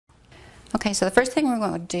Okay, so the first thing we're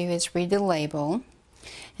going to do is read the label.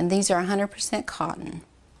 And these are 100% cotton,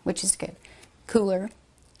 which is good. Cooler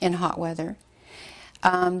in hot weather.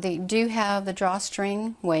 They do have the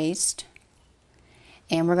drawstring waist.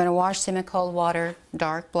 And we're going to wash them in cold water,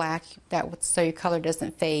 dark black, so your color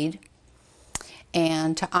doesn't fade.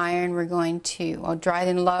 And to iron, we're going to dry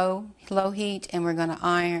them low heat, and we're going to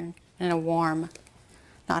iron in a warm,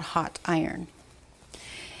 not hot iron.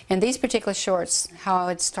 And these particular shorts, how I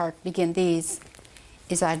would begin these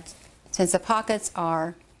is since the pockets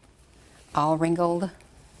are all wrinkled,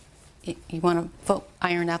 you want to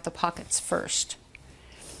iron out the pockets first,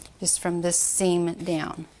 just from this seam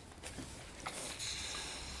down.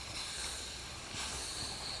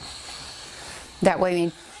 That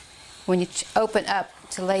way, when you open up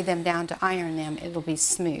to lay them down to iron them, it'll be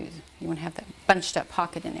smooth. You won't have that bunched up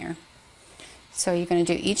pocket in there. So you're going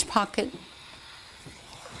to do each pocket,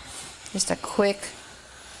 just a quick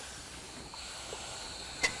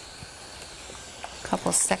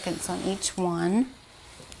couple seconds on each one.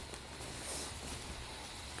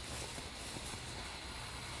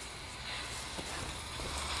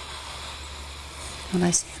 When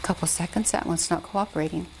I say a couple seconds, that one's not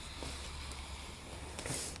cooperating.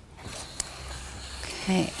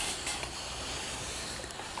 Okay.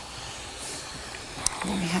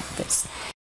 There we have this.